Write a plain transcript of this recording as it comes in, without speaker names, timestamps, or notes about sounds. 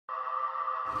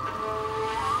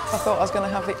I thought I was going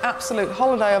to have the absolute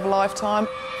holiday of a lifetime.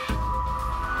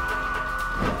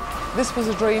 This was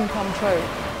a dream come true.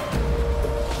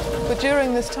 But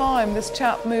during this time, this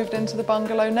chap moved into the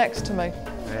bungalow next to me.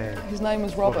 His name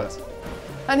was Robert.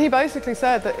 And he basically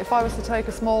said that if I was to take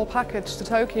a small package to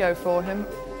Tokyo for him,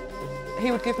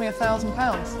 he would give me £1,000.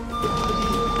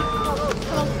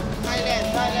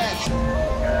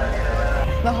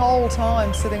 The whole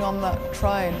time sitting on that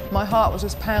train, my heart was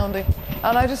just pounding.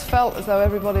 And I just felt as though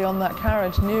everybody on that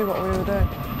carriage knew what we were doing.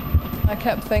 I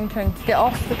kept thinking, get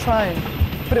off the train.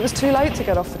 But it was too late to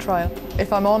get off the train.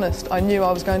 If I'm honest, I knew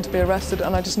I was going to be arrested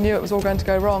and I just knew it was all going to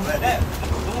go wrong. And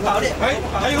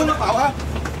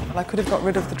I could have got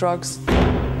rid of the drugs.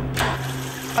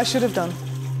 I should have done.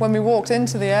 When we walked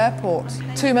into the airport,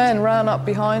 two men ran up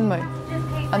behind me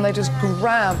and they just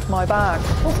grabbed my bag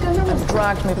and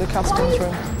dragged me to the customs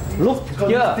room. Look, you've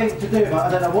got nothing to do, I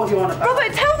don't know what you want about.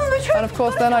 Robert, tell them the truth! And of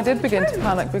course then I did begin to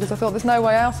panic because I thought there's no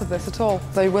way out of this at all.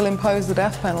 They will impose the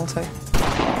death penalty.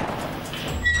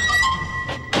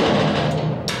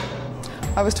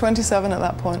 I was 27 at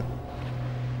that point.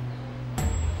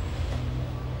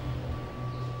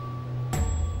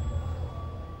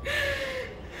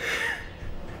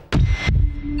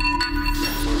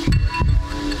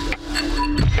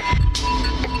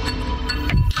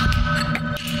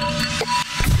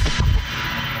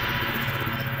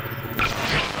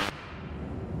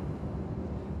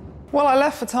 Well, I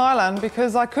left for Thailand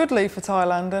because I could leave for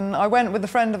Thailand, and I went with a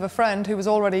friend of a friend who was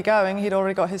already going. He'd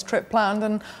already got his trip planned,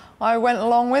 and I went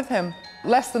along with him.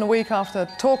 Less than a week after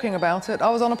talking about it, I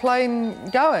was on a plane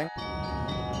going.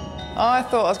 I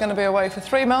thought I was going to be away for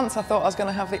 3 months. I thought I was going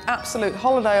to have the absolute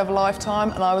holiday of a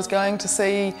lifetime, and I was going to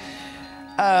see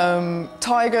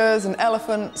tigers and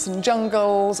elephants and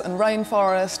jungles and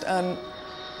rainforest and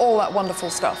all that wonderful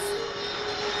stuff.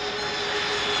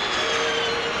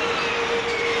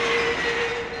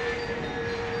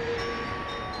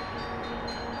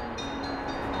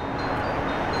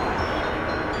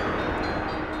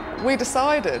 We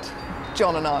decided,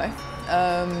 John and I,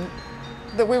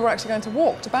 that we were actually going to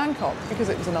walk to Bangkok because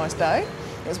it was a nice day.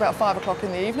 It was about 5 o'clock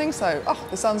in the evening, so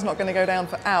the sun's not going to go down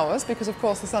for hours because, of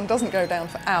course, the sun doesn't go down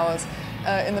for hours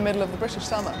in the middle of the British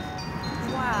summer.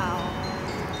 Wow.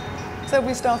 So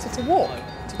we started to walk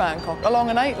to Bangkok along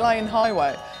an 8-lane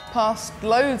highway, past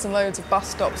loads and loads of bus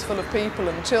stops full of people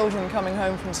and children coming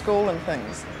home from school and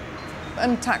things.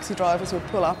 And taxi drivers would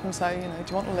pull up and say, you know,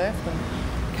 do you want a lift? And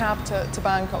cab to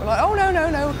Bangkok. We're like, oh, no, no,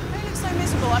 no. They look so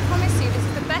miserable. I promise you, this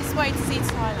is the best way to see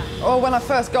Thailand. Well, when I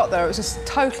first got there, it was just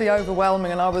totally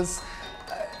overwhelming, and I was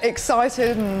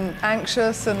excited and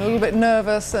anxious and a little bit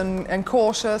nervous and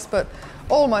cautious, but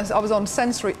almost I was on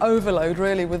sensory overload,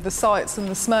 really, with the sights and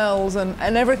the smells and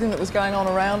everything that was going on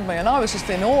around me, and I was just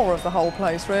in awe of the whole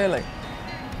place, really.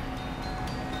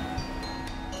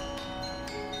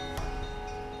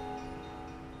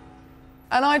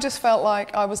 And I just felt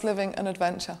like I was living an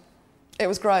adventure. It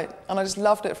was great, and I just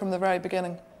loved it from the very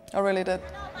beginning. I really did.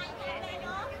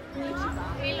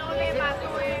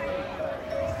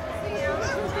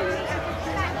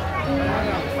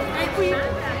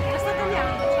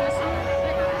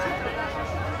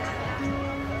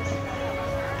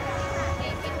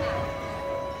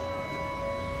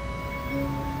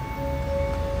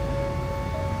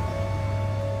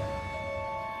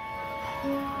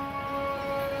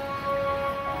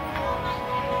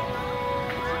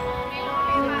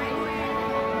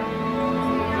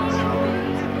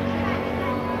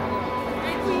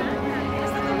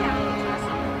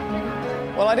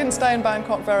 Well, I didn't stay in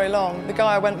Bangkok very long. The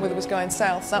guy I went with was going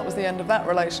south, so that was the end of that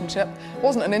relationship. It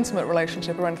wasn't an intimate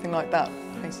relationship or anything like that,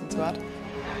 I hasten to add.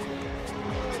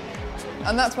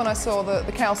 And that's when I saw the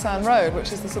Khao San Road,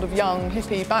 which is the sort of young,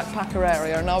 hippie backpacker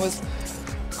area, and I was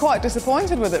quite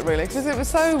disappointed with it, really, because it was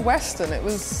so Western. It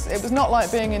was not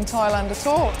like being in Thailand at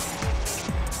all.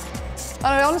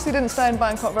 And I honestly didn't stay in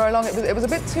Bangkok very long. It was a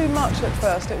bit too much at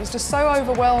first. It was just so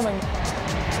overwhelming.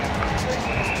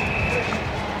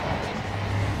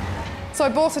 So I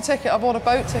bought a ticket. I bought a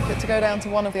boat ticket to go down to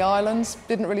one of the islands.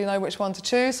 Didn't really know which one to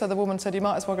choose, so the woman said, you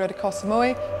might as well go to Koh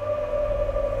Samui.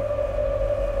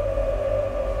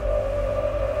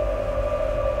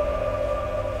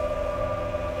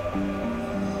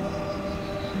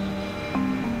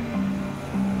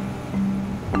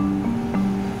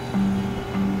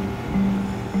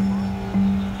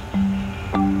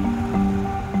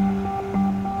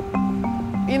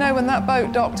 You know, when that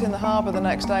boat docked in the harbour the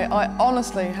next day, I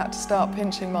honestly had to start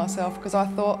pinching myself because I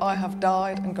thought I have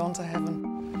died and gone to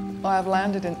heaven. I have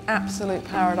landed in absolute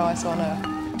paradise on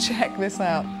earth. Check this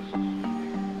out.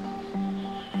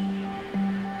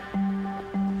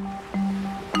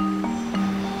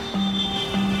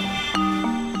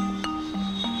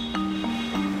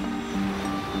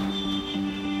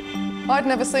 I'd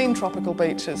never seen tropical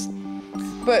beaches.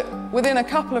 But within a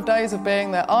couple of days of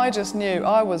being there, I just knew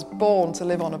I was born to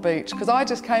live on a beach, because I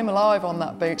just came alive on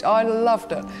that beach. I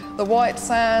loved it. The white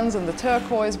sands and the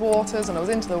turquoise waters, and I was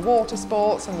into the water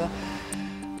sports and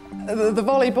the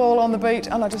volleyball on the beach,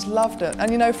 and I just loved it.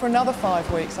 And you know, for another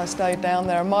 5 weeks I stayed down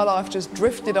there, and my life just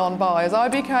drifted on by as I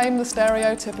became the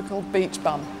stereotypical beach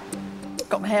bum.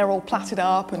 Got my hair all plaited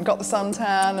up and got the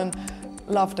suntan and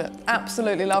loved it,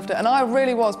 absolutely loved it. And I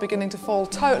really was beginning to fall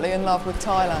totally in love with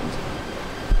Thailand.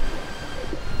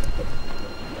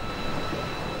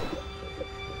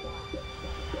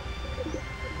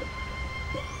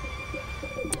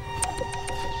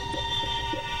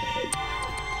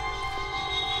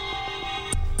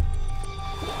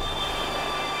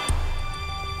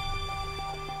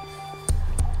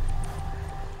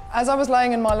 As I was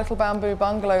laying in my little bamboo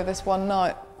bungalow this one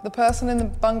night, the person in the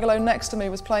bungalow next to me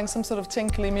was playing some sort of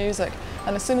tinkly music,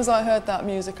 and as soon as I heard that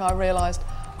music, I realised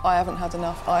I haven't had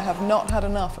enough. I have not had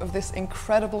enough of this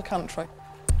incredible country.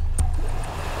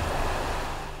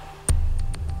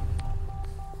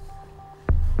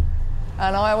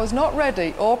 And I was not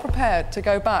ready or prepared to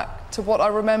go back to what I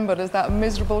remembered as that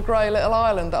miserable grey little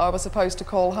island that I was supposed to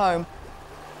call home.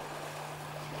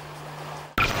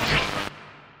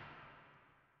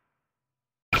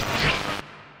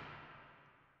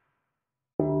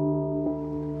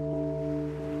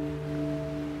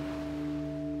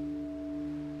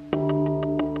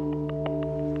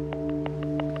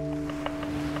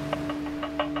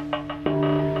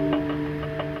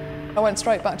 I went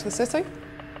straight back to the city,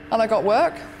 and I got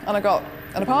work, and I got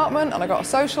an apartment, and I got a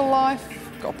social life,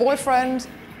 got a boyfriend,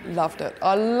 loved it.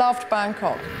 I loved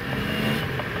Bangkok.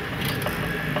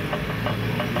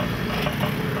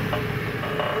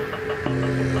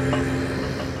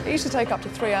 It used to take up to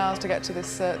 3 hours to get to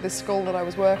this school that I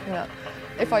was working at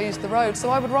if I used the road, so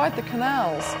I would ride the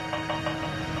canals.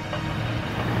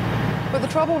 But the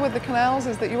trouble with the canals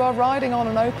is that you are riding on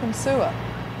an open sewer,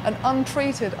 an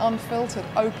untreated, unfiltered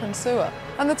open sewer.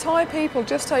 And the Thai people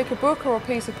just take a book or a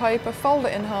piece of paper, fold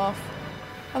it in half,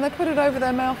 and they put it over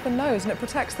their mouth and nose, and it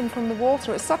protects them from the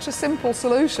water. It's such a simple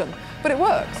solution, but it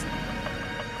works.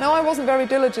 Now, I wasn't very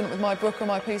diligent with my book or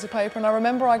my piece of paper, and I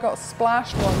remember I got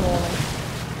splashed one morning.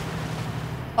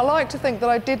 I like to think that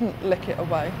I didn't lick it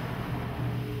away,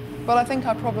 but I think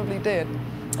I probably did,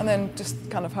 and then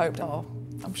just kind of hoped, oh,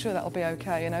 I'm sure that'll be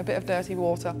okay, you know, a bit of dirty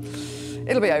water,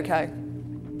 it'll be okay.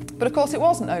 But of course it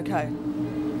wasn't okay.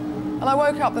 And I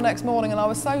woke up the next morning and I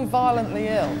was so violently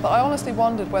ill that I honestly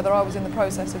wondered whether I was in the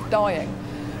process of dying.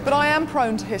 But I am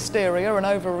prone to hysteria and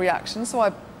overreaction, so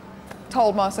I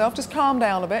told myself, just calm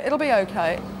down a bit, it'll be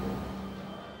okay.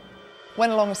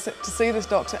 Went along to see this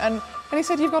doctor, and he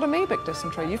said, you've got amoebic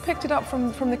dysentery, you've picked it up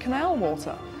from the canal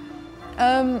water.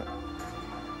 I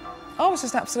was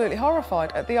just absolutely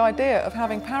horrified at the idea of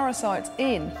having parasites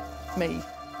in me.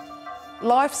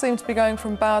 Life seemed to be going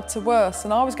from bad to worse,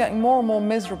 and I was getting more and more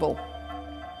miserable.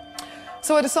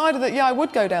 So I decided that, yeah, I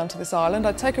would go down to this island.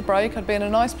 I'd take a break, I'd be in a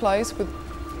nice place with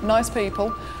nice people,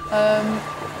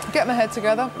 get my head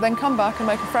together, then come back and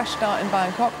make a fresh start in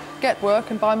Bangkok, get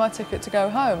work and buy my ticket to go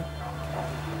home.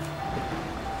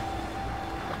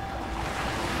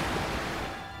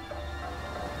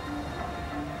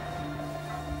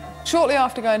 Shortly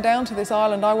after going down to this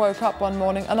island, I woke up one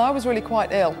morning and I was really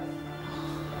quite ill.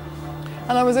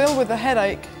 And I was ill with a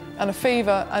headache and a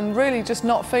fever and really just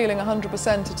not feeling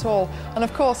 100% at all. And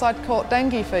of course I'd caught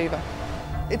dengue fever.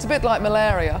 It's a bit like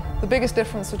malaria. The biggest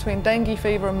difference between dengue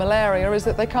fever and malaria is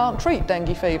that they can't treat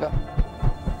dengue fever.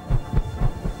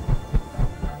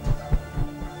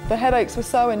 The headaches were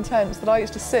so intense that I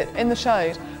used to sit in the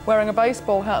shade wearing a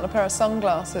baseball hat and a pair of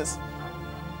sunglasses.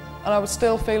 And I would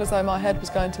still feel as though my head was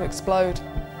going to explode.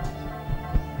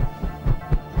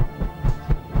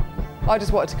 I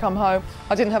just wanted to come home.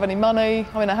 I didn't have any money.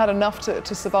 I mean, I had enough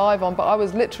to survive on, but I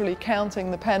was literally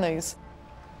counting the pennies.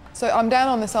 So I'm down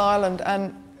on this island,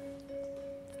 and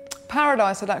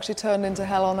paradise had actually turned into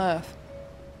hell on earth.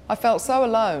 I felt so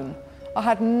alone. I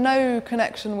had no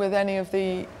connection with any of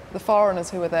the foreigners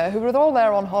who were all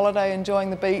there on holiday, enjoying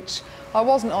the beach. I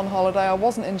wasn't on holiday, I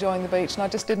wasn't enjoying the beach, and I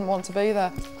just didn't want to be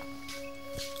there.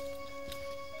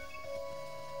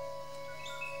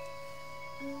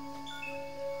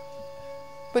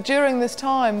 But during this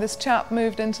time, this chap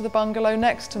moved into the bungalow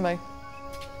next to me.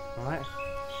 All right.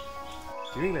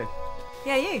 You English?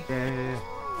 Yeah, you? Yeah.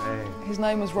 Hey. His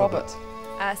name was Robert.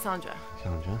 Sandra.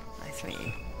 Sandra. Nice to meet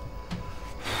you.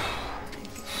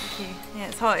 Thank you. Yeah,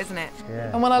 it's hot, isn't it?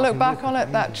 Yeah. And when I look back on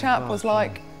it, that chap was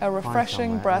like a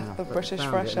refreshing breath of British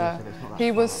fresh air.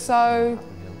 He was so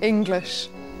English.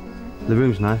 The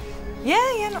room's nice.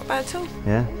 Yeah, not bad at all.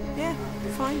 Yeah? Yeah.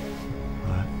 fine.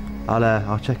 Alright.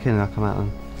 I'll check in and I'll come out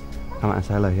and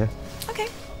say hello, yeah? Okay.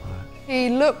 He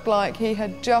looked like he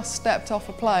had just stepped off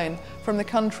a plane from the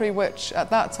country which, at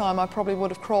that time, I probably would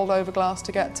have crawled over glass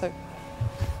to get to.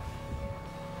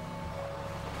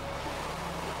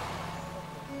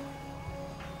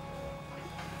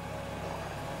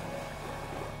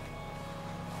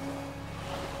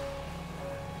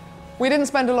 We didn't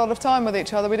spend a lot of time with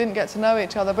each other, we didn't get to know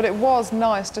each other, but it was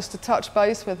nice just to touch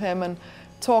base with him and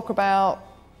talk about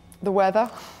the weather,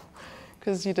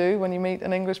 because you do when you meet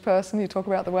an English person, you talk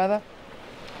about the weather.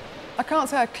 I can't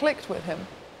say I clicked with him.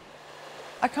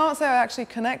 I can't say I actually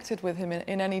connected with him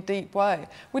in any deep way.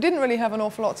 We didn't really have an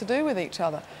awful lot to do with each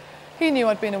other. He knew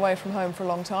I'd been away from home for a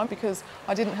long time because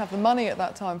I didn't have the money at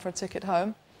that time for a ticket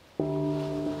home.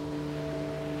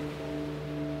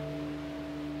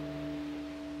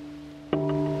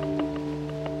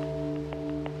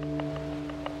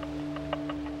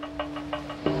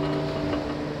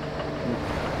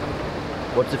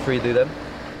 What does the 3 do then?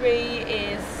 3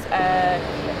 is clear.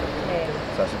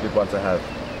 So that's a good one to have.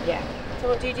 Yeah. So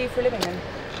what do you do for a living then?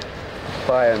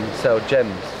 Buy and sell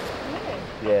gems.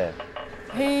 Really? Yeah.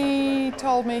 He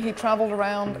told me he travelled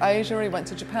around Asia, he went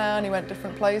to Japan, he went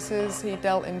different places, he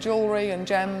dealt in jewellery and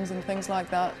gems and things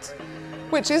like that,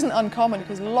 which isn't uncommon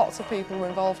because lots of people were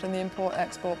involved in the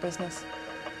import-export business.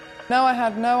 No, I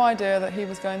had no idea that he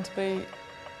was going to be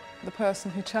the person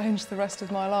who changed the rest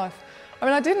of my life. I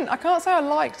mean, I can't say I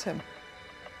liked him.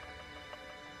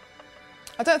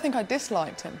 I don't think I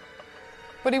disliked him,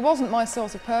 but he wasn't my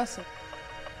sort of person.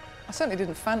 I certainly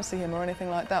didn't fancy him or anything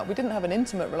like that. We didn't have an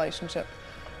intimate relationship.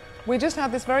 We just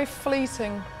had this very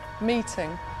fleeting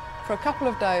meeting for a couple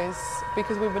of days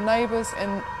because we were neighbours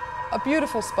in a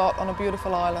beautiful spot on a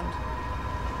beautiful island.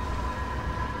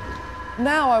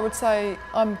 Now I would say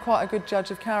I'm quite a good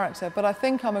judge of character, but I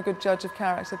think I'm a good judge of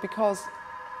character because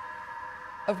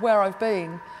of where I've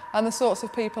been and the sorts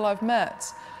of people I've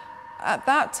met. At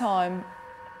that time,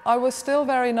 I was still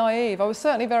very naive. I was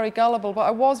certainly very gullible, but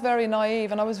I was very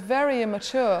naive and I was very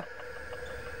immature.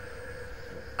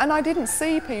 And I didn't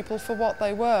see people for what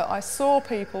they were. I saw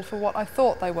people for what I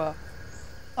thought they were.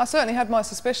 I certainly had my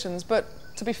suspicions, but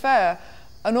to be fair,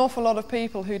 an awful lot of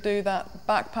people who do that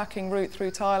backpacking route through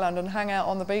Thailand and hang out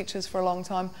on the beaches for a long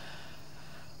time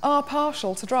are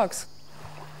partial to drugs.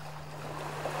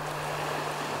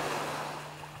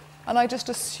 And I just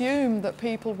assumed that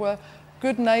people were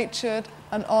good-natured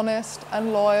and honest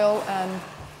and loyal and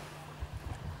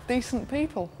decent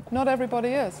people. Not everybody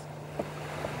is.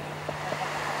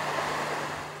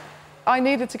 I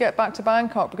needed to get back to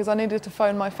Bangkok because I needed to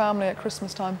phone my family at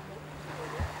Christmas time.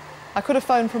 I could have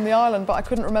phoned from the island, but I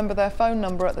couldn't remember their phone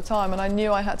number at the time, and I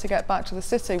knew I had to get back to the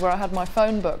city where I had my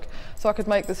phone book so I could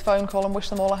make this phone call and wish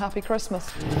them all a happy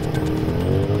Christmas.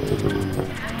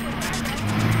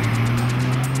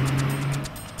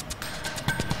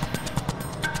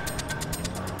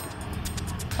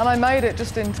 And I made it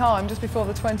just in time, just before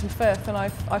the 25th, and I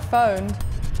phoned.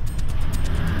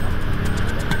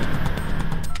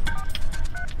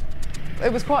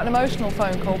 It was quite an emotional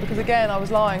phone call because, again, I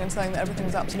was lying and saying that everything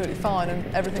was absolutely fine, and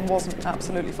everything wasn't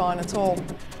absolutely fine at all.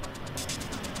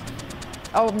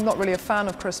 I'm not really a fan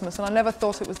of Christmas, and I never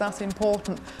thought it was that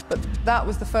important, but that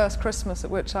was the first Christmas at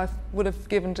which I would have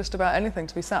given just about anything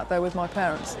to be sat there with my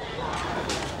parents.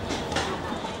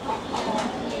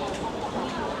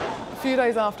 A few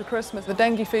days after Christmas, the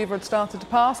dengue fever had started to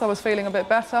pass. I was feeling a bit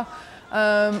better.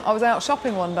 I was out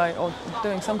shopping one day, or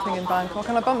doing something in Bangkok,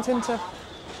 and I bumped into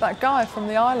that guy from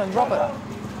the island, Robert.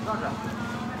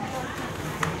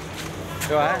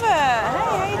 You all right? Hey,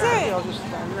 how you doing? I was just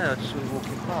standing there, I just was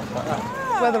walking past like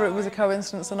that. Whether it was a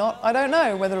coincidence or not, I don't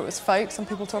know. Whether it was fate, some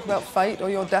people talk about fate or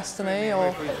your destiny,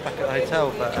 or... We were back at the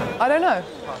hotel, but... I don't know.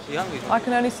 You're hungry? I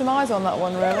can only surmise on that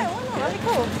one, really. Yeah, why not? That'd be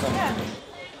cool. Yeah.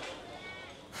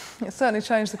 It certainly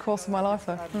changed the course of my life,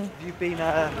 though. Have you been...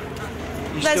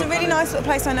 There's a really nice little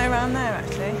place I know around there,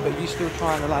 actually. But you still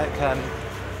trying to, like,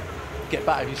 get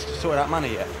back? Have you sorted out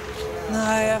money yet? No,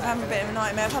 I've had a bit of a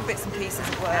nightmare. I've had bits and pieces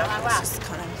of work. It's just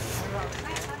kind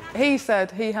of... He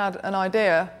said he had an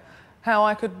idea how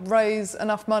I could raise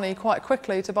enough money quite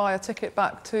quickly to buy a ticket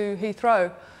back to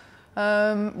Heathrow.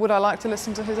 Would I like to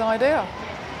listen to his idea?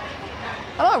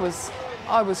 And I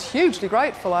was hugely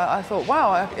grateful. I thought,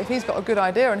 wow, if he's got a good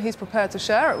idea and he's prepared to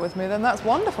share it with me, then that's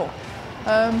wonderful.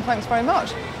 Thanks very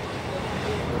much.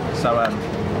 So,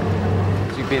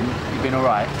 you've been all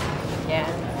right? Yeah.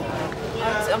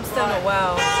 I'm still not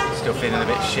well. Still feeling a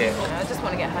bit shit? I just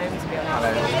want to get home, to be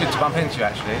honest. It was good to bump into you,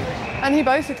 actually. And he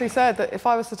basically said that if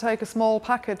I was to take a small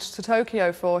package to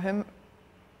Tokyo for him,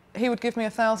 he would give me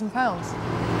 £1,000.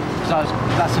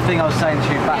 that's the thing I was saying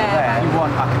to you back there. If you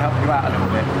want, I can help you out a little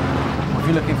bit. If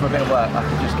you're looking for a bit of work, I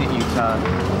can just get you to,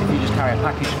 if you just carry a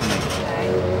package for me.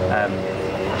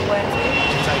 Where to?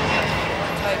 Tokyo.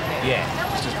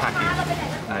 Yeah, it's just package.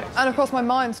 And of course my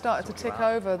mind started to tick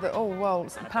over that, oh well,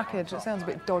 it's a package, it sounds a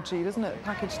bit dodgy, doesn't it?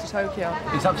 Package to Tokyo.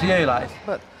 It's up to you, like.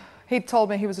 But he'd told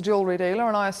me he was a jewellery dealer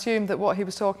and I assumed that what he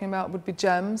was talking about would be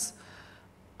gems.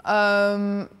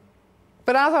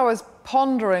 But as I was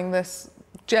pondering this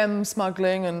gem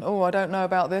smuggling and, oh, I don't know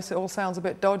about this, it all sounds a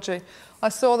bit dodgy, I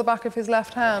saw the back of his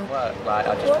left hand. What What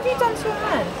have you done to your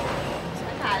hand?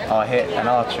 I hit an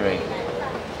artery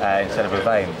instead of a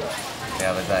vein the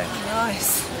other day.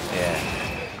 Nice. Yeah.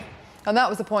 And that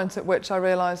was the point at which I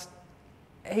realised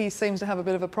he seems to have a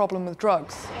bit of a problem with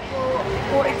drugs. Well,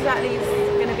 what exactly is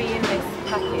going to be in this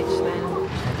package then?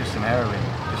 Just some heroin,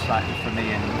 just like for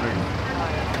me in the room.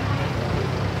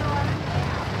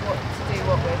 What to do,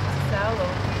 what with? To sell or?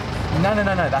 No,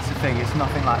 that's the thing, it's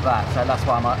nothing like that. So that's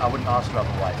why I wouldn't ask you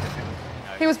otherwise.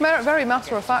 He was very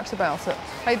matter-of-fact about it.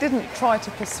 He didn't try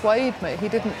to persuade me, he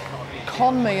didn't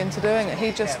con me into doing it,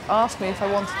 he just asked me if I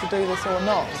wanted to do this or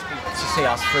not. To see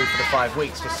us through for the 5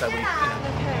 weeks, just so we,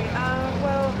 Okay,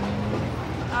 well,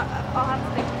 I'll have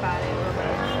to think about it.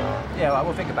 Yeah, well,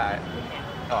 we'll think about it.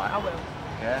 All right. I will.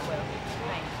 Yeah? I will.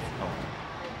 Thanks.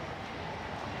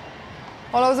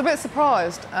 Well, I was a bit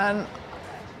surprised and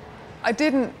I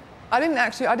didn't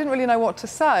really know what to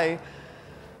say.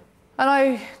 And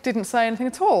I didn't say anything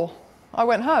at all. I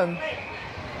went home.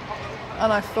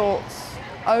 And I thought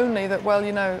only that, well,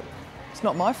 you know, it's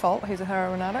not my fault, he's a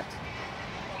heroin addict.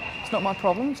 It's not my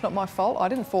problem, it's not my fault, I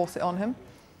didn't force it on him.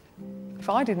 If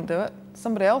I didn't do it,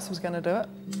 somebody else was going to do it.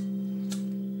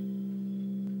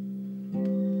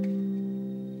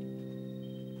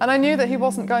 And I knew that he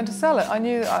wasn't going to sell it.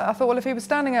 I thought, well, if he was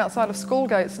standing outside of school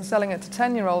gates and selling it to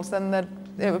 10-year-olds, then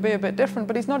it would be a bit different,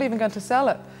 but he's not even going to sell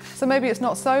it. So maybe it's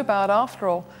not so bad after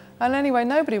all. And anyway,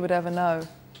 nobody would ever know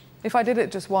if I did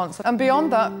it just once. And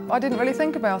beyond that, I didn't really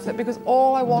think about it because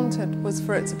all I wanted was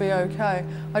for it to be okay.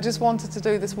 I just wanted to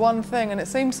do this one thing and it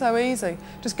seemed so easy.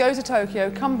 Just go to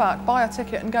Tokyo, come back, buy a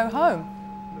ticket and go home.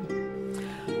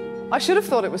 I should have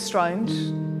thought it was strange.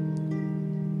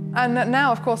 And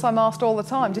now, of course, I'm asked all the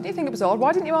time, didn't you think it was odd?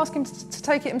 Why didn't you ask him to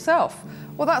take it himself?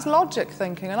 Well, that's logic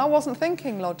thinking, and I wasn't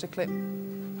thinking logically.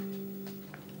 And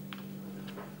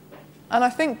I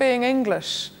think being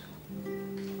English,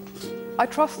 I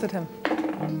trusted him.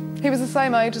 He was the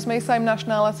same age as me, same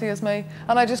nationality as me,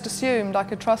 and I just assumed I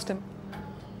could trust him.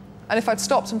 And if I'd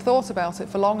stopped and thought about it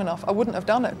for long enough, I wouldn't have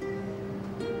done it.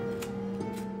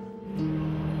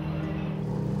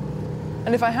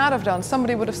 And if I had have done,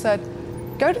 somebody would have said,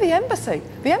 go to the embassy.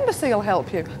 The embassy will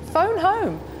help you. Phone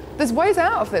home. There's ways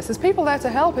out of this. There's people there to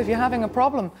help if you're having a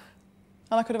problem.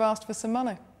 And I could have asked for some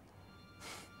money.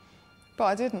 But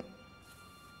I didn't.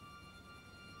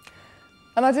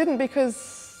 And I didn't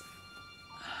because,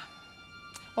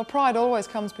 well, pride always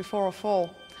comes before a fall.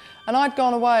 And I'd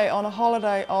gone away on a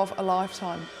holiday of a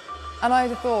lifetime. And I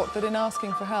thought that in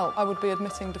asking for help, I would be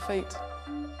admitting defeat.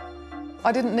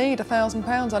 I didn't need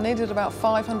 £1,000, I needed about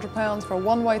 £500 for a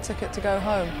one-way ticket to go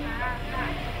home.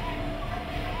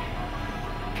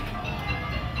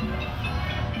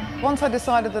 Once I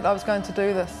decided that I was going to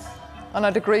do this, and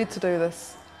I'd agreed to do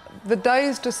this, the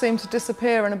days just seemed to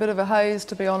disappear in a bit of a haze,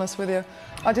 to be honest with you.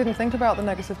 I didn't think about the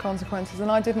negative consequences,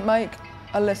 and I didn't make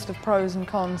a list of pros and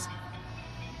cons.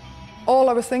 All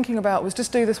I was thinking about was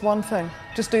just do this one thing.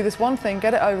 Just do this one thing,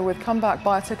 get it over with, come back,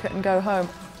 buy a ticket and go home.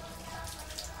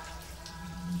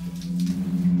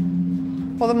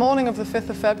 Well, the morning of the 5th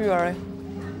of February,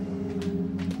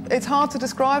 it's hard to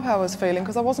describe how I was feeling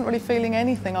because I wasn't really feeling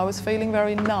anything. I was feeling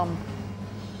very numb,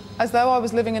 as though I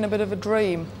was living in a bit of a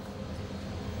dream.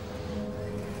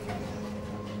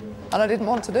 And I didn't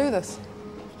want to do this.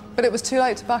 But it was too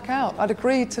late to back out. I'd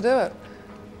agreed to do it.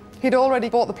 He'd already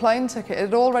bought the plane ticket, it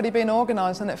had already been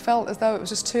organised, and it felt as though it was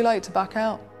just too late to back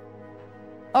out.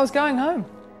 I was going home.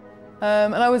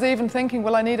 And I was even thinking,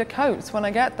 well, I need a coat when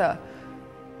I get there.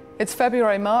 It's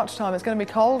February, March time, it's going to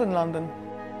be cold in London.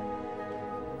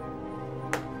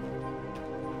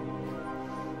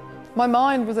 My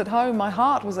mind was at home, my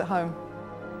heart was at home.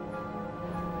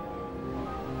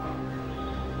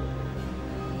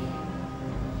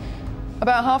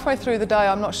 About halfway through the day,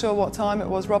 I'm not sure what time it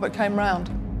was, Robert came round.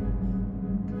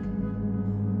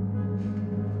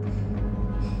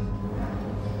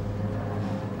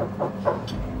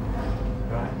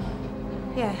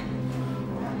 Yeah.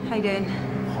 How you doing?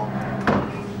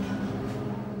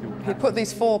 He put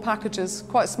these 4 packages,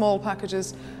 quite small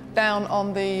packages, down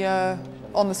on the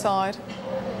side.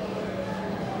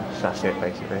 That's it,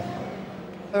 basically.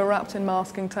 They were wrapped in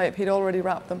masking tape. He'd already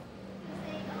wrapped them.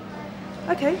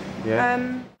 Okay. Yeah.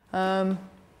 And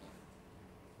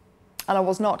I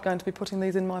was not going to be putting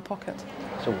these in my pocket.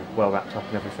 It's all well wrapped up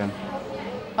and everything.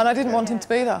 And I didn't want him to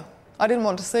be there. I didn't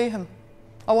want to see him.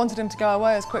 I wanted him to go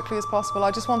away as quickly as possible.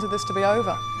 I just wanted this to be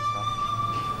over.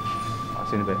 I'll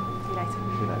see you in a bit. See you later. See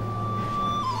you later.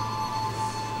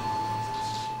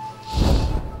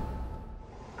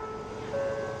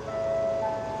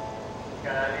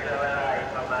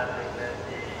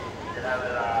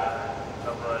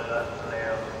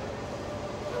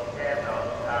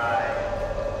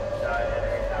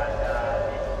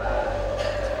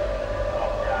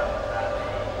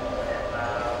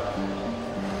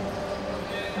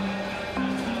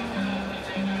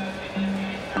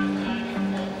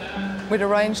 We'd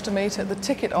arranged to meet at the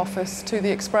ticket office to the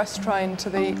express train to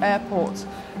the airport.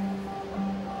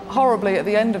 Horribly, at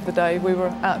the end of the day, we were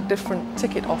at different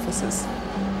ticket offices.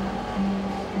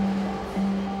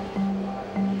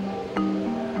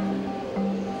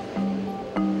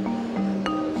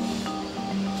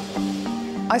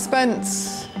 I spent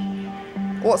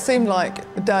what seemed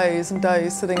like days and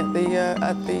days sitting at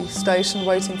the station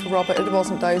waiting for Robert. It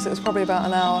wasn't days, it was probably about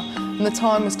an hour. And the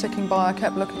time was ticking by. I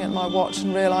kept looking at my watch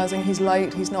and realising he's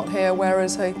late, he's not here, where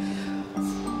is he?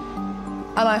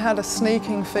 And I had a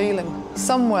sneaking feeling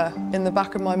somewhere in the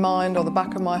back of my mind or the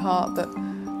back of my heart that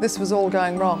this was all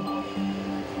going wrong.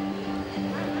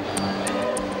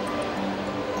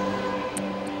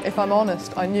 If I'm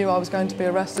honest, I knew I was going to be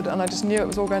arrested and I just knew it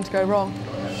was all going to go wrong.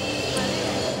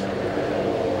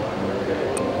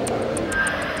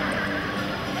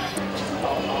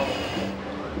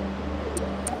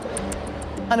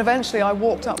 And eventually I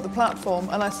walked up the platform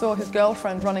and I saw his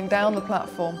girlfriend running down the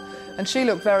platform and she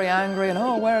looked very angry and,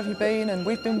 oh, where have you been? And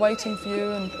we've been waiting for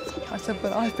you. And I said,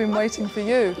 but I've been waiting for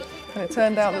you. And it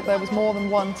turned out that there was more than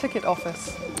one ticket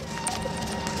office.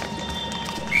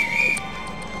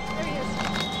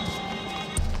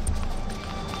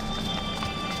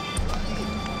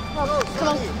 Come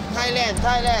on. Thailand,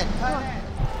 Thailand, Thailand.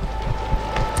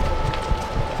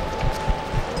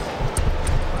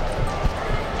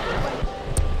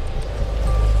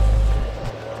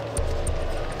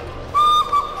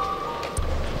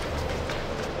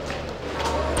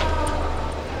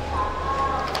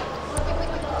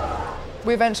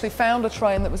 We eventually found a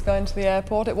train that was going to the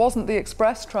airport. It wasn't the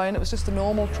express train, it was just a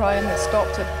normal train that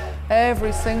stopped at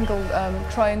every single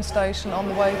train station on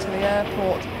the way to the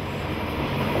airport.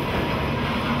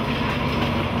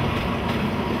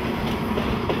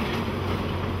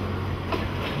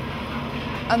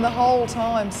 And the whole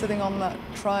time sitting on that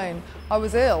train, I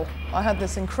was ill. I had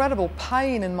this incredible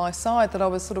pain in my side that I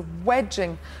was sort of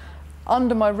wedging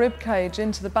under my rib cage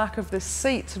into the back of this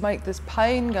seat to make this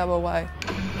pain go away.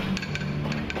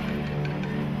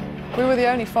 We were the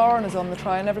only foreigners on the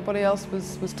train, everybody else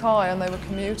was Thai and they were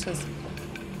commuters.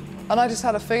 And I just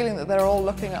had a feeling that they were all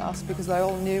looking at us because they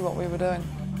all knew what we were doing.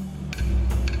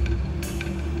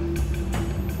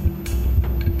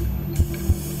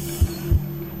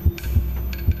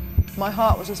 My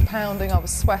heart was just pounding, I was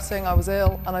sweating, I was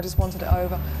ill, and I just wanted it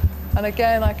over. And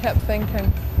again, I kept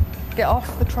thinking, get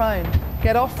off the train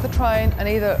and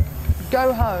either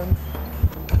go home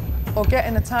or get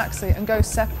in a taxi and go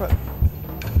separate.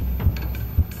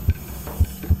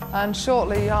 And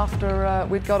shortly after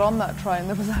we'd got on that train,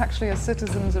 there was actually a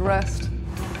citizen's arrest.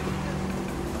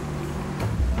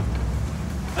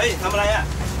 Hey, ทำอะไรอ่ะ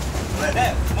อะไรแน่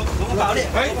ล้วงกระเป๋าดิ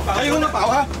เฮ้ยใครล้วงกระเป๋า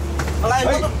ฮะอะไร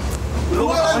ล้วง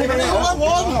อะไรผมไม่รู้ว่าผ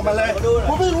มออกมาเลย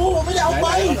ผมไม่รู้ผมไม่ได้เอาไป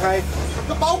ใคร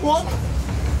กระเป๋าผม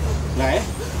ไหน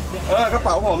กระเ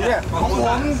ป๋าผมเนี่ยของผ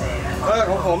ม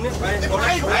ของผมนี่ไป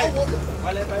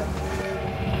เลยไป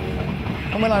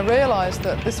And when I realised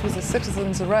that this was a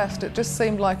citizen's arrest, it just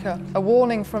seemed like a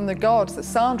warning from the gods that,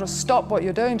 Sandra, stop what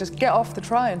you're doing, just get off the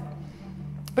train.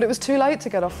 But it was too late to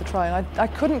get off the train. I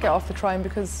couldn't get off the train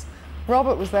because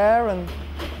Robert was there and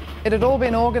it had all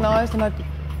been organised and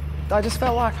I just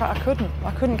felt like I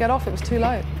couldn't get off, it was too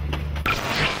late.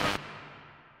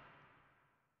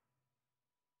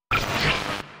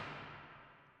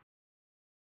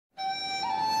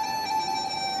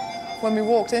 When we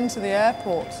walked into the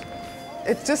airport,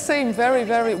 it just seemed very,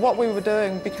 very, what we were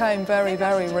doing became very,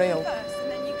 very real.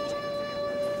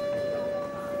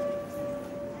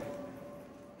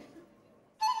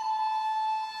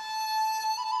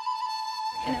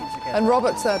 And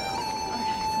Robert said,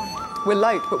 we're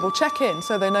late, but we'll check in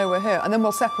so they know we're here, and then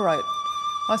we'll separate.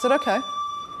 I said, okay.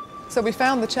 So we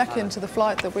found the check-in to the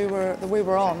flight that we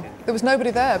were on. There was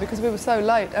nobody there because we were so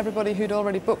late. Everybody who'd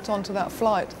already booked onto that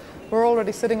flight were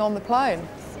already sitting on the plane.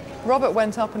 Robert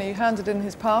went up and he handed in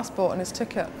his passport and his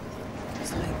ticket.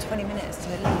 It's like 20 minutes to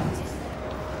leave.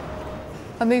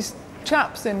 And these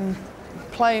chaps in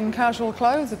plain casual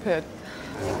clothes appeared.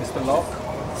 Mr. Locke?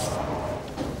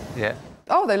 Yeah.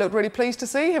 Oh, they looked really pleased to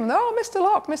see him. Oh, Mr.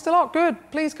 Locke, good.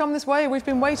 Please come this way. We've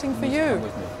been waiting for you.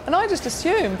 And I just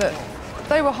assumed that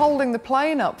they were holding the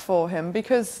plane up for him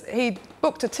because he'd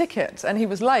booked a ticket and he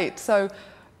was late. So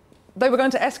they were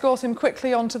going to escort him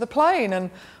quickly onto the plane.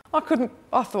 And I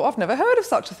thought, I've never heard of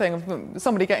such a thing, of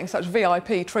somebody getting such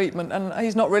VIP treatment. And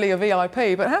he's not really a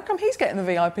VIP, but how come he's getting the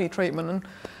VIP treatment and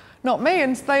not me?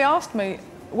 And they asked me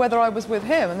whether I was with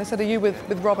him. And they said, are you with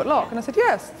Robert Locke? And I said,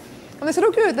 yes. And they said,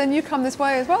 oh, good, then you come this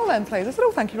way as well then, please. I said,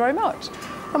 oh, thank you very much.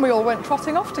 And we all went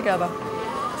trotting off together.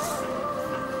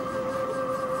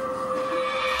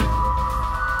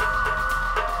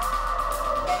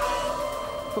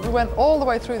 But we went all the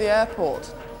way through the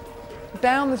airport,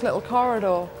 down this little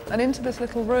corridor and into this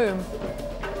little room.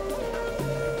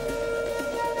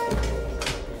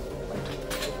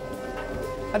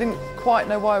 I didn't quite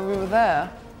know why we were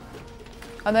there.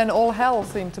 And then all hell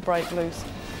seemed to break loose.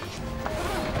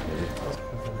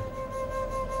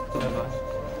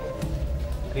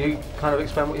 Can you kind of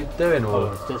explain what you're doing? Or?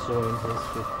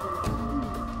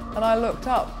 And I looked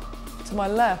up to my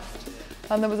left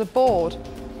and there was a board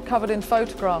covered in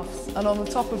photographs, and on the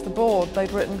top of the board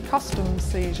they'd written customs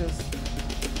seizures.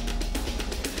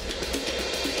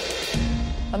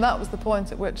 And that was the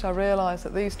point at which I realised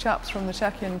that these chaps from the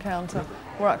check-in counter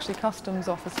were actually customs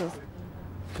officers.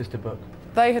 Just a book.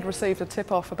 They had received a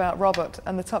tip-off about Robert,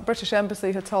 and the British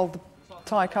Embassy had told the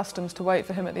Thai customs to wait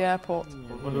for him at the airport.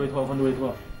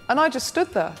 And I just stood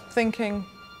there thinking,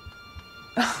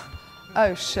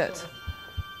 oh shit,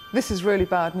 this is really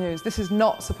bad news. This is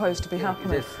not supposed to be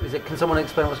happening. Can someone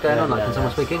explain what's going on? Like, can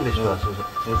someone speak English to us?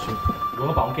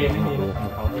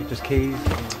 Just keys?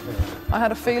 I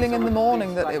had a feeling in the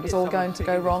morning that it was all going to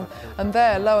go wrong, and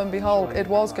there, lo and behold, it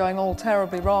was going all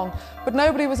terribly wrong. But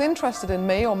nobody was interested in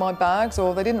me or my bags,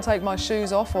 or they didn't take my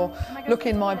shoes off or look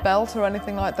in my belt or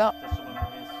anything like that.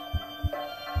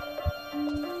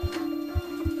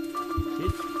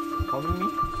 Calling me?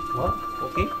 What?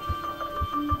 Okay.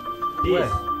 Where?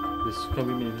 This can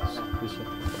be me. This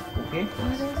okay. I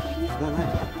don't know.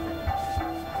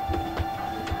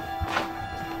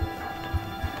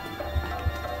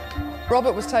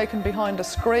 Robert was taken behind a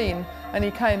screen and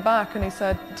he came back and he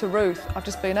said to Ruth, I've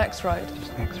just been x-rayed.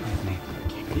 Just x-rayed me.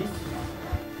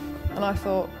 And I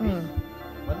thought,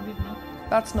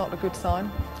 that's not a good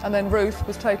sign. And then Ruth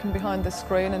was taken behind the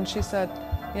screen and she said,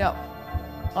 yeah,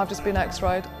 I've just been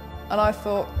x-rayed. And I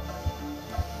thought,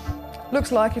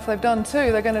 looks like if they've done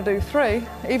 2, they're going to do 3,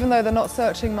 even though they're not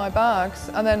searching my bags.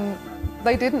 And then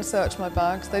they didn't search my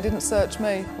bags, they didn't search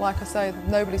me. Like I say,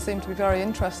 nobody seemed to be very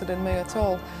interested in me at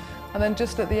all. And then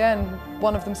just at the end,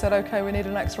 one of them said, OK, we need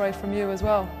an x-ray from you as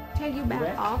well. Take you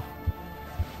back off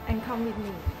and come with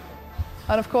me.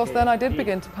 And of course, then I did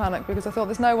begin to panic because I thought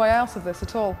there's no way out of this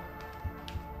at all.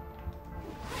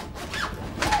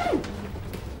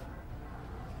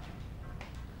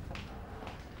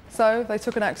 So they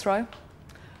took an x-ray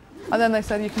and then they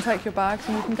said, you can take your bags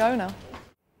and you can go now.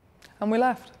 And we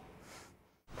left.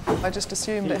 I just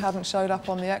assumed it hadn't showed up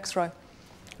on the x-ray.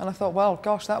 And I thought, well,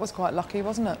 gosh, that was quite lucky,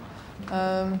 wasn't it?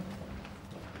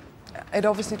 It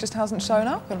obviously just hasn't shown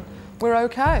up and we're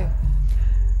okay.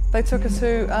 They took us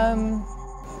to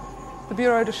the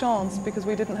Bureau de Change because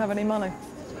we didn't have any money.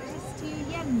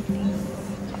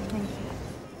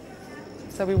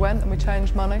 So we went and we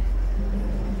changed money.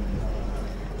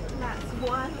 That's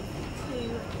 1, 2,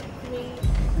 3,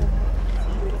 4.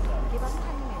 Give us 10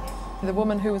 minutes. The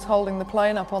woman who was holding the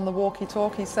plane up on the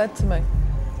walkie-talkie said to me,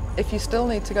 if you still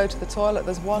need to go to the toilet,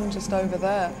 there's one just over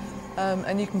there,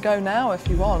 and you can go now if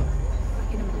you want.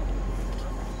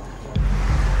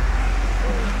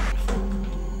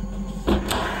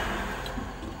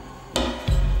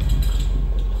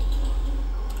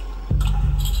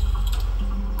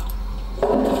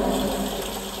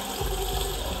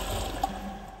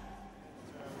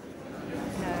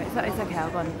 It's okay, I'll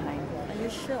go on the plane. Are you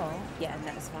sure? Yeah,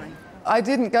 that's fine. I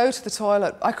didn't go to the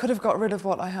toilet. I could have got rid of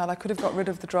what I had. I could have got rid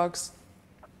of the drugs.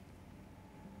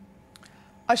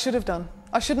 I should have done.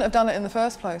 I shouldn't have done it in the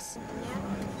first place.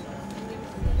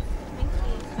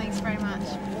 Thanks very much.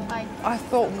 Bye. I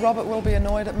thought Robert will be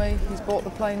annoyed at me. He's bought the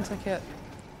plane ticket.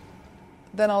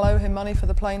 Then I'll owe him money for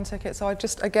the plane ticket. So I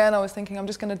was thinking, I'm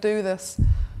just going to do this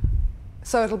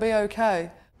so it'll be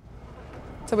okay.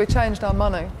 So we changed our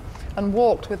money and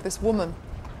walked with this woman.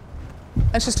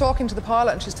 And she's talking to the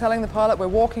pilot and she's telling the pilot we're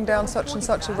walking down such and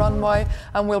such a runway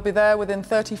and we'll be there within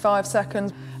 35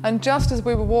 seconds. And just as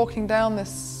we were walking down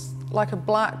this, like a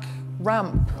black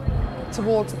ramp,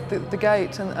 towards the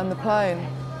gate and the plane,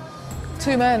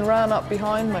 two men ran up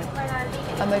behind me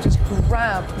and they just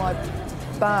grabbed my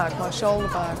bag, my shoulder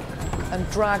bag, and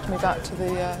dragged me back to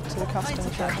the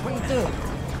customs shed. What are you doing?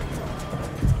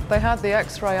 They had the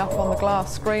X-ray up on the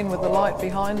glass screen with the light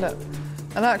behind it,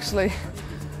 and actually,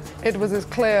 it was as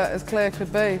clear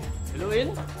could be.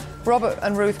 Robert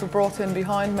and Ruth were brought in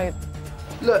behind me.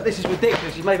 Look, this is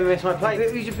ridiculous. You've made me miss my plane.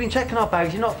 You've been checking our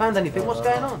bags. You've not found anything. What's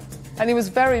going on? And he was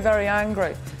very, very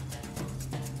angry.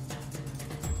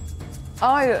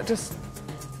 I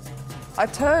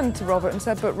turned to Robert and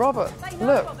said, "But Robert,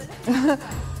 look,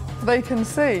 they can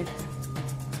see."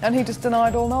 And he just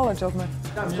denied all knowledge of me.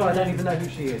 I'm sorry, I don't even know who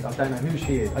she is. I don't know who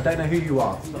she is. I don't know who you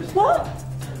are. What?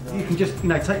 You can just,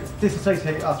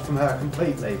 disassociate us from her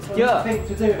completely. Yeah. Nothing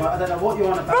to do. I don't know what you're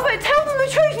on about. Robert, tell them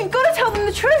the truth. You've got to tell them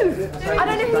the truth. I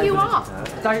don't know who you are.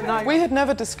 Don't know. We had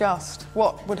never discussed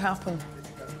what would happen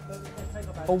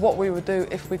or what we would do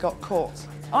if we got caught.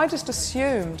 I just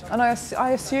assumed, and I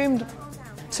assumed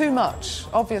too much,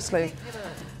 obviously,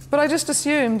 but I just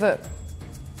assumed that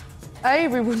A,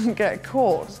 we wouldn't get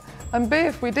caught, and B,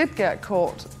 if we did get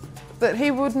caught, that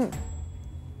he would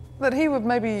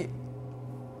maybe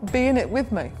be in it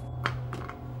with me.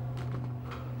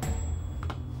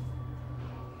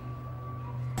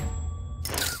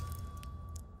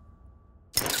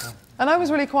 And I was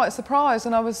really quite surprised,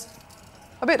 and I was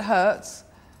a bit hurt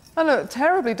and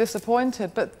terribly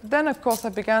disappointed. But then, of course, I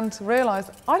began to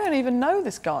realise I don't even know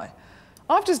this guy.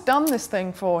 I've just done this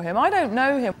thing for him. I don't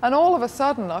know him. And all of a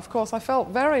sudden, of course, I felt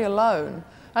very alone.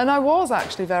 And I was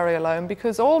actually very alone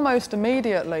because almost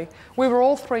immediately we were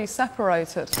all three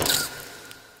separated.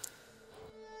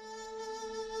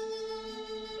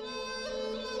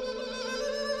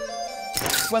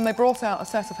 When they brought out a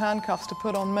set of handcuffs to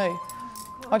put on me,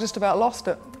 I just about lost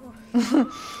it.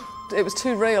 It was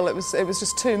too real, it was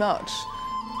just too much.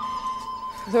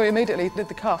 So we immediately did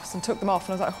the cuffs and took them off,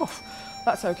 and I was like, oh,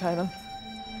 that's okay then.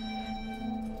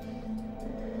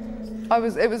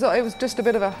 It was just a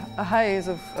bit of a haze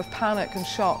of panic and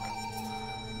shock.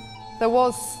 There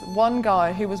was one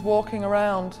guy who was walking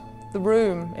around the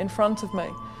room in front of me,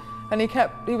 and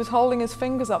he was holding his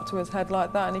fingers up to his head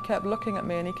like that, and he kept looking at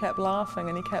me, and he kept laughing,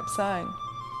 and he kept saying,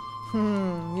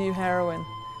 you heroin,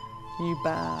 you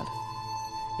bad.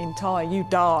 In Thai, you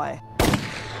die.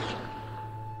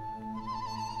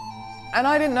 And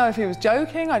I didn't know if he was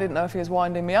joking, I didn't know if he was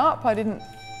winding me up, I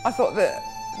thought that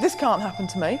this can't happen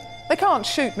to me. They can't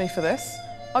shoot me for this.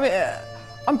 I mean,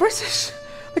 I'm British.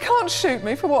 They can't shoot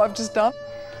me for what I've just done.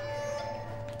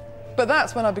 But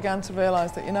that's when I began to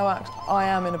realise that, I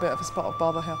am in a bit of a spot of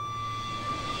bother here.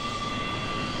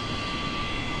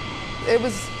 It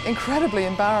was incredibly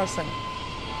embarrassing,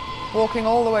 walking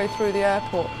all the way through the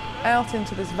airport, out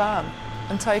into this van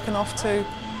and taken off to,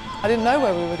 I didn't know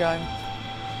where we were going.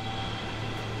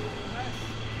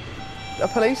 A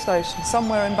police station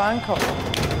somewhere in Bangkok.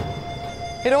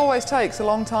 It always takes a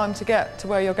long time to get to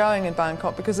where you're going in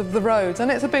Bangkok because of the roads, and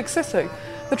it's a big city.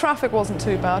 The traffic wasn't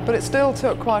too bad, but it still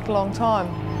took quite a long time.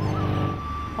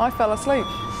 I fell asleep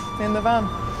in the van.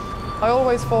 I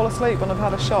always fall asleep when I've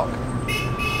had a shock.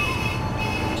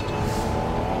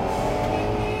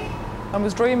 I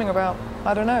was dreaming about,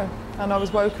 I don't know, and I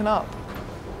was woken up.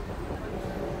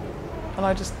 And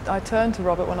I turned to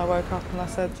Robert when I woke up and I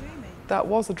said, that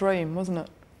was a dream, wasn't it?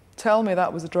 Tell me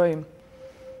that was a dream.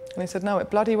 And he said, no, it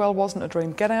bloody well wasn't a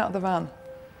dream. Get out of the van.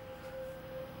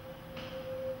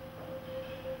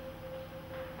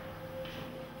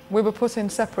 We were put in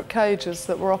separate cages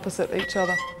that were opposite each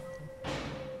other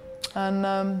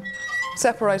and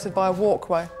separated by a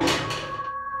walkway.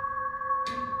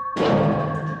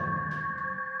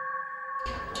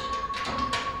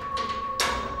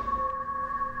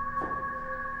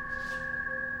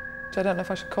 I don't know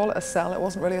if I should call it a cell. It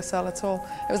wasn't really a cell at all.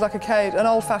 It was like a cage, an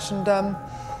old-fashioned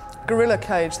gorilla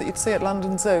cage that you'd see at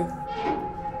London Zoo.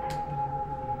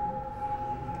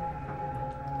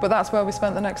 But that's where we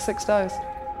spent the next 6 days.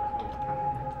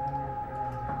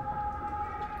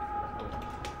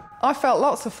 I felt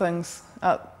lots of things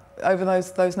over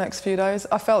those next few days.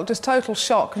 I felt just total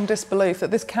shock and disbelief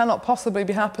that this cannot possibly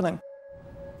be happening.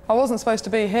 I wasn't supposed to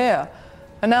be here,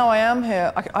 and now I am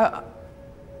here.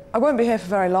 I won't be here for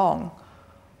very long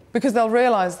because they'll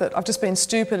realise that I've just been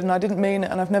stupid and I didn't mean it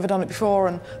and I've never done it before,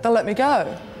 and they'll let me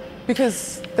go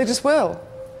because they just will.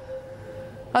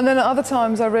 And then at other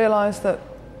times I realise that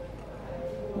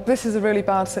this is a really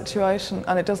bad situation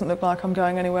and it doesn't look like I'm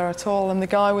going anywhere at all, and the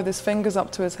guy with his fingers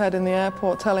up to his head in the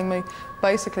airport telling me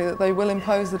basically that they will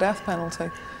impose the death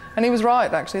penalty. And he was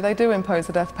right, actually. They do impose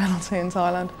the death penalty in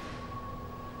Thailand.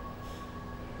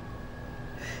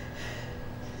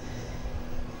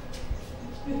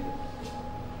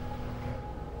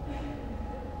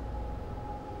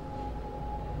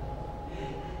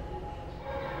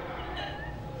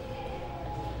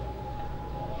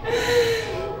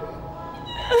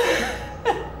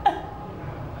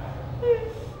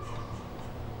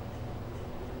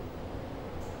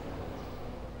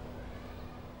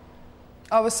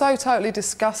 I was so totally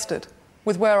disgusted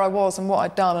with where I was and what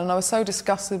I'd done, and I was so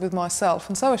disgusted with myself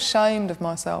and so ashamed of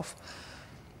myself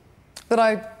that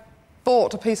I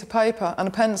bought a piece of paper and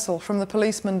a pencil from the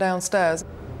policeman downstairs,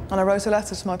 and I wrote a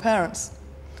letter to my parents.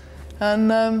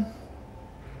 And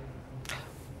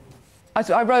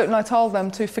I wrote and I told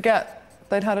them to forget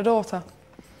they'd had a daughter.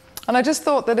 And I just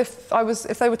thought that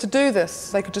if they were to do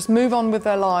this, they could just move on with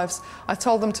their lives. I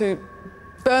told them to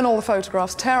burn all the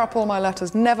photographs, tear up all my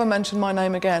letters, never mention my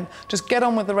name again. Just get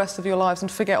on with the rest of your lives and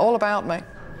forget all about me.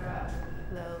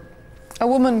 A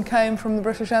woman came from the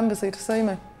British Embassy to see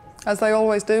me, as they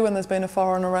always do when there's been a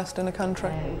foreign arrest in a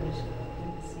country.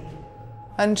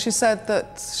 And she said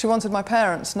that she wanted my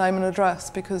parents' name and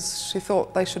address because she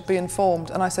thought they should be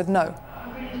informed. And I said, no.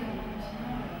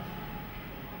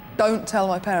 Don't tell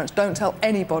my parents, don't tell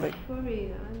anybody.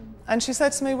 And she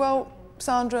said to me, well,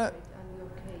 Sandra,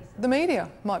 the media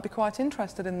might be quite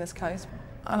interested in this case.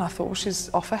 And I thought, well,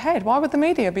 she's off her head. Why would the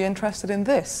media be interested in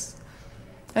this?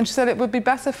 And she said it would be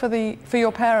better for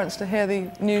your parents to hear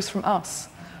the news from us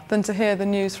than to hear the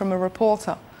news from a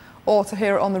reporter or to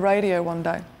hear it on the radio one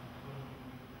day.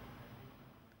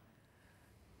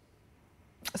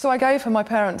 So I gave her my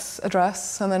parents'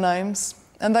 address and their names,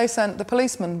 and they sent the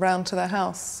policeman round to their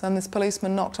house, and this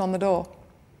policeman knocked on the door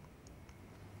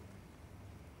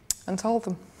and told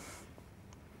them.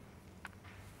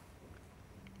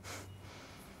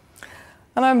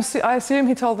 And I assume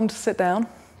he told them to sit down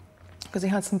because he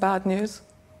had some bad news.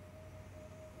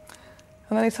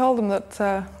 And then he told them that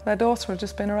their daughter had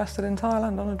just been arrested in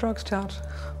Thailand on a drugs charge.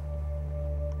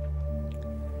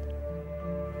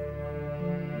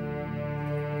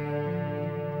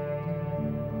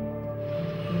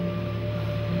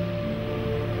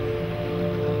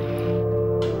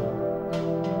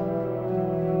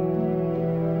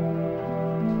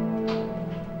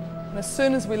 As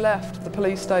soon as we left the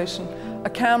police station, a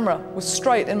camera was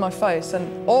straight in my face,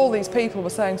 and all these people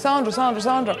were saying, Sandra, Sandra,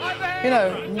 Sandra, you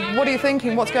know, what are you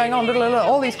thinking, what's going on,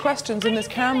 all these questions in this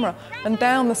camera. And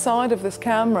down the side of this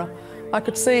camera, I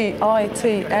could see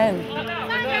ITN.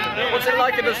 What's it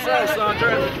like in the cell,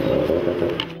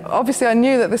 Sandra? Obviously, I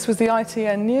knew that this was the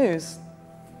ITN news.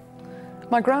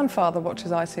 My grandfather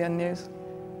watches ITN news.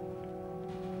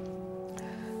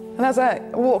 And as I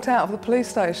walked out of the police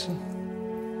station,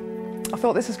 I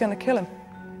thought, this is going to kill him.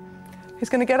 He's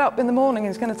going to get up in the morning,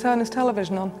 he's going to turn his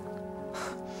television on,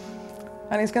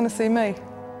 and he's going to see me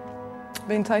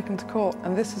being taken to court,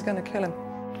 and this is going to kill him.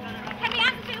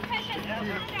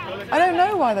 I don't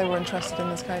know why they were interested in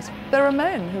this case. There are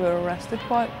men who are arrested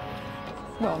quite,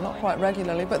 well, not quite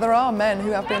regularly, but there are men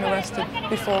who have been arrested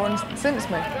before and since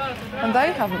me, and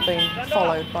they haven't been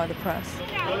followed by the press.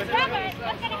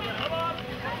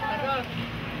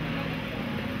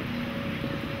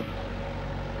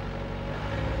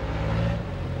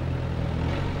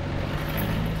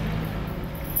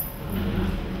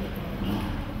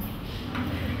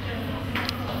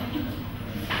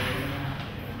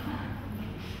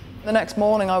 The next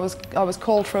morning I was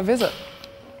called for a visit,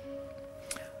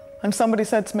 and somebody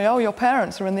said to me, oh, your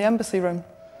parents are in the embassy room.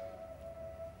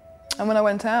 And when I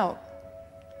went out,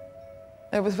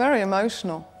 it was very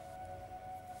emotional,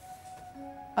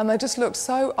 and they just looked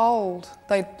so old,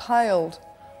 they'd paled,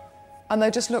 and they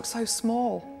just looked so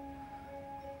small,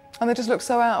 and they just looked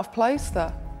so out of place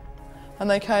there. And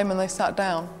they came and they sat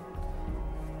down,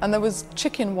 and there was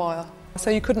chicken wire, so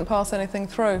you couldn't pass anything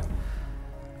through.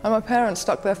 And my parents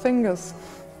stuck their fingers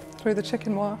through the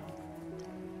chicken wire.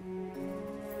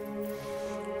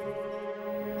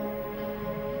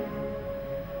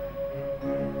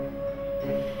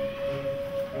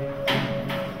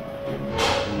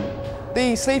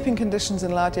 The sleeping conditions in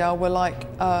Ladyao were like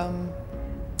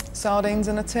sardines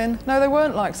in a tin. No, they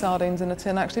weren't like sardines in a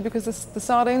tin, actually, because the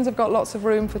sardines have got lots of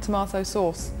room for tomato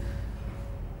sauce.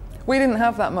 We didn't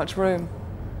have that much room.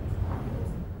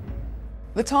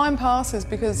 The time passes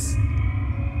because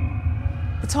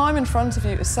the time in front of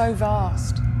you is so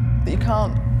vast that you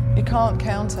can't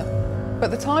count it.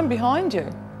 But the time behind you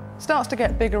starts to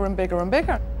get bigger and bigger and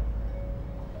bigger.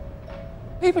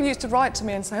 People used to write to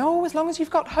me and say, oh, as long as you've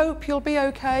got hope, you'll be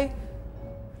okay.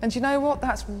 And you know what?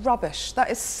 That's rubbish. That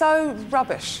is so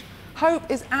rubbish. Hope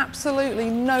is absolutely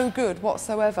no good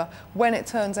whatsoever when it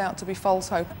turns out to be false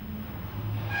hope.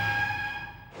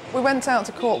 We went out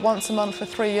to court once a month for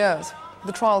 3 years.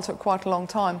 The trial took quite a long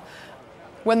time.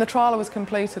 When the trial was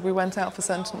completed, we went out for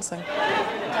sentencing.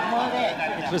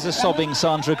 It was a sobbing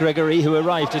Sandra Gregory who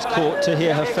arrived at court to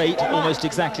hear her fate almost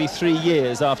exactly 3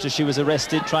 years after she was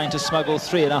arrested trying to smuggle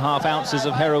 3.5 ounces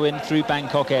of heroin through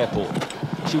Bangkok airport.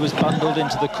 She was bundled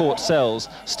into the court cells,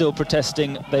 still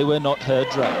protesting they were not her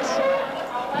drugs.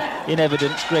 In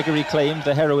evidence, Gregory claimed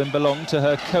the heroin belonged to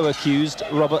her co-accused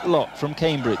Robert Lott from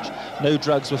Cambridge. No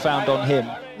drugs were found on him.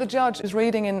 The judge is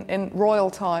reading in Royal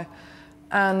Thai,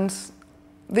 and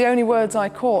the only words I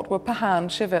caught were Pahan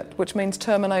Shivit, which means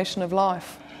termination of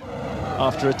life.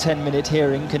 After a 10-minute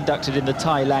hearing conducted in the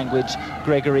Thai language,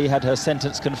 Gregory had her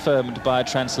sentence confirmed by a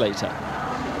translator.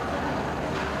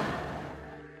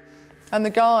 And the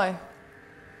guy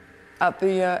at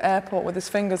the airport with his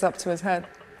fingers up to his head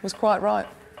was quite right.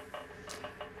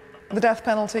 The death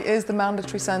penalty is the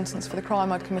mandatory sentence for the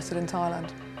crime I'd committed in Thailand.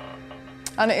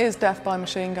 And it is death by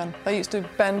machine gun. They used to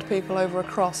bend people over a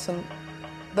cross and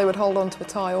they would hold on to a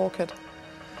Thai orchid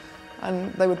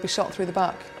and they would be shot through the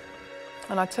back.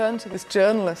 And I turned to this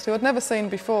journalist who I'd never seen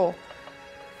before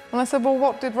and I said, well,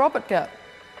 what did Robert get?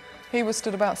 He was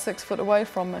stood about 6 foot away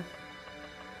from me.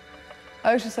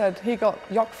 Oh, she said, he got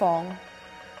yok fong.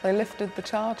 They lifted the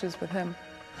charges with him.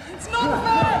 It's not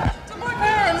fair to my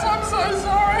parents. I'm so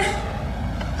sorry.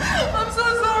 I'm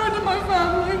so sorry to my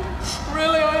family.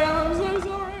 Really, I am. I'm so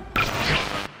sorry.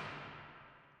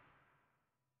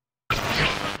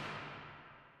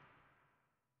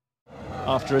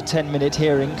 After a 10-minute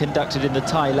hearing conducted in the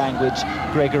Thai language,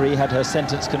 Gregory had her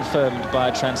sentence confirmed by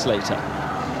a translator.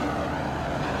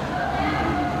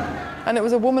 And it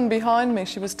was a woman behind me.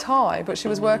 She was Thai, but she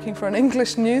was working for an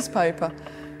English newspaper.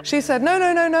 She said, no,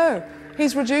 no, no, no.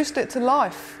 He's reduced it to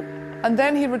life. And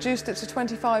then he reduced it to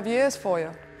 25 years for you.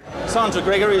 Sandra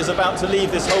Gregory is about to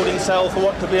leave this holding cell for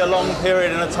what could be a long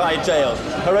period in a Thai jail.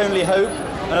 Her only hope,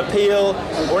 an appeal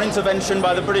or intervention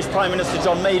by the British Prime Minister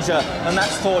John Major, and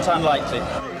that's thought unlikely.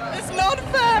 It's not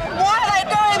fair. Why are they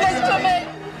doing this to me?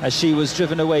 As she was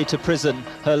driven away to prison,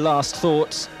 her last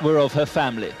thoughts were of her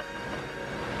family.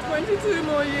 22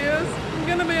 more years. I'm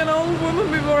going to be an old woman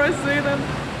before I see them.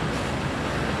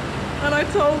 And I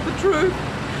told the truth.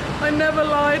 I never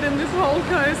lied in this whole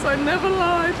case. I never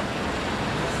lied.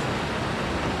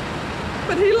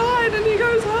 But he lied and he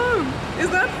goes home. Is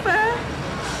that fair?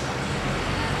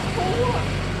 For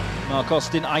what? Mark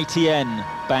Austin, ITN,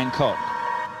 Bangkok.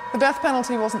 The death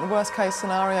penalty wasn't the worst case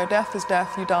scenario. Death is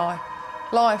death, you die.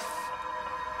 Life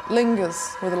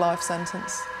lingers with a life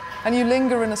sentence. And you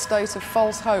linger in a state of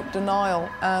false hope, denial,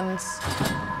 and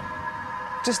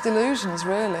just delusions,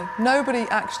 really. Nobody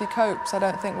actually copes, I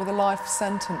don't think, with a life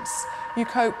sentence. You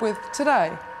cope with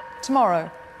today, tomorrow,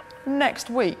 next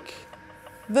week,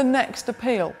 the next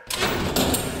appeal.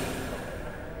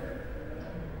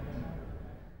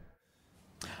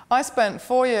 I spent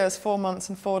 4 years, 4 months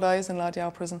and 4 days in La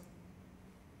Diao prison.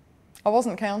 I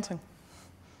wasn't counting.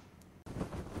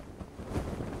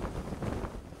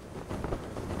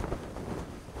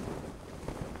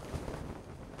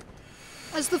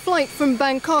 As the flight from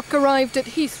Bangkok arrived at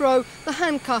Heathrow, the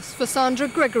handcuffs for Sandra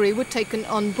Gregory were taken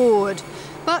on board.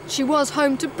 But she was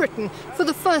home to Britain for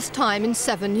the first time in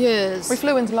 7 years. We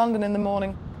flew into London in the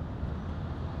morning.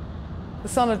 The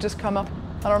sun had just come up,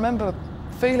 and I remember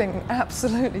feeling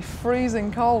absolutely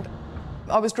freezing cold.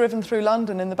 I was driven through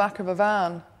London in the back of a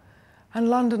van, and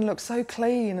London looked so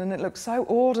clean and it looked so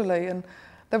orderly, and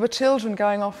there were children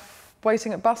going off,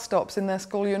 waiting at bus stops in their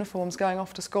school uniforms, going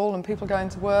off to school, and people going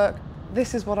to work.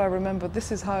 This is what I remember.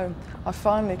 This is home. I've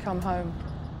finally come home.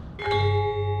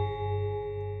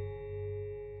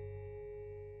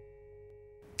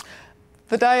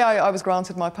 The day I was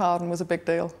granted my pardon was a big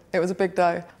deal. It was a big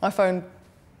day. I phoned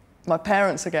my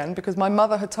parents again because my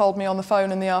mother had told me on the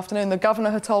phone in the afternoon, the governor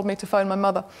had told me to phone my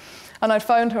mother. And I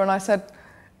phoned her and I said,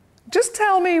 just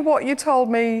tell me what you told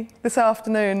me this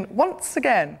afternoon once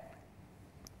again.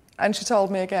 And she told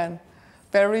me again,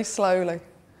 very slowly,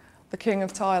 the King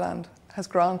of Thailand has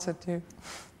granted you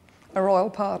a royal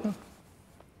pardon.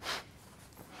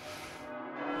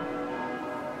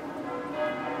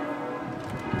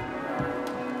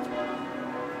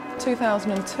 In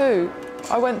 2002,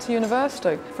 I went to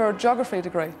university for a geography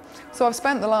degree. So I've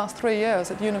spent the last 3 years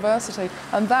at university,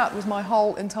 and that was my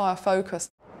whole entire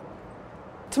focus.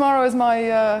 Tomorrow is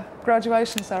my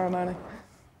graduation ceremony.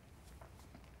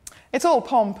 It's all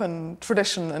pomp and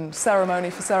tradition and ceremony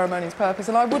for ceremony's purpose,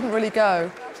 and I wouldn't really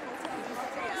go.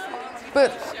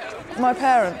 But my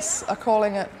parents are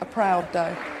calling it a proud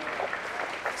day,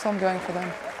 so I'm going for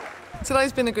them.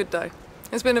 Today's been a good day.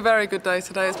 It's been a very good day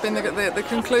today. It's been the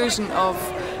conclusion of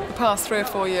the past 3 or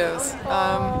 4 years.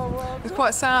 It's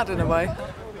quite sad in a way.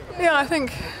 Yeah, I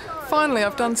think finally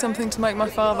I've done something to make my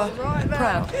father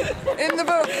proud. In the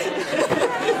book!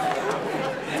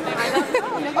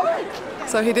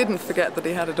 So he didn't forget that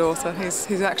he had a daughter.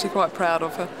 He's actually quite proud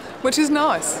of her, which is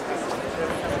nice.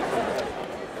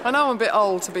 I know I'm a bit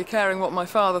old to be caring what my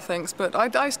father thinks, but I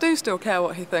do still care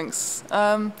what he thinks.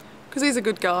 because he's a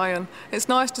good guy and it's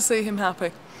nice to see him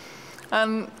happy.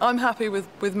 And I'm happy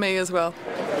with me as well.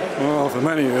 Well, for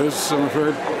many years, I'm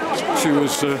afraid, she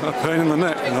was a pain in the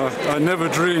neck. And I never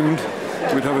dreamed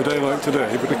we'd have a day like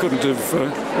today, but we couldn't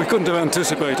have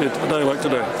anticipated a day like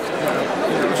today.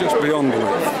 It was just beyond belief.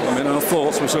 I mean, our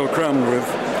thoughts were so crammed with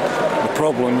the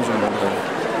problems and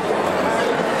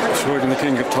persuading the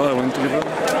King of Thailand to give up.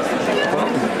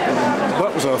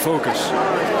 That was our focus.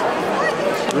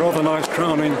 Rather nice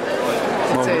crowning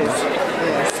moment. It is,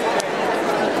 yes.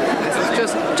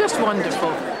 It's just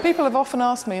wonderful. People have often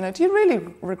asked me, do you really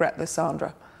regret this,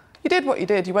 Sandra? You did what you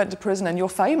did, you went to prison and you're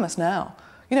famous now.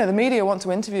 The media want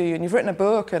to interview you and you've written a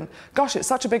book and, gosh, it's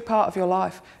such a big part of your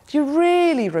life. Do you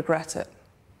really regret it?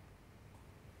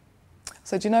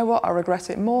 So do you know what? I regret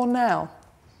it more now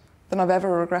than I've ever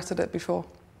regretted it before.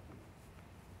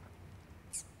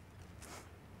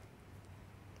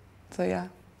 So yeah,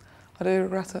 I do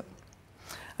regret it.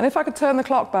 And if I could turn the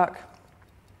clock back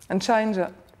and change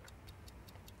it,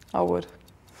 I would.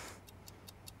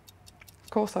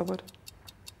 Of course I would.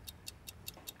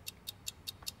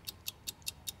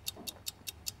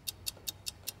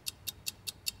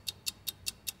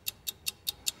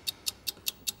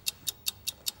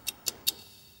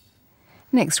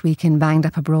 Next week in Banged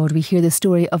Up Abroad, we hear the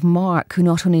story of Mark, who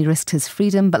not only risked his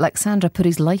freedom, but like Sandra, put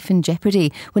his life in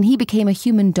jeopardy when he became a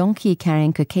human donkey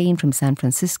carrying cocaine from San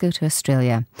Francisco to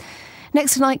Australia.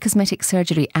 Next tonight, cosmetic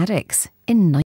surgery addicts in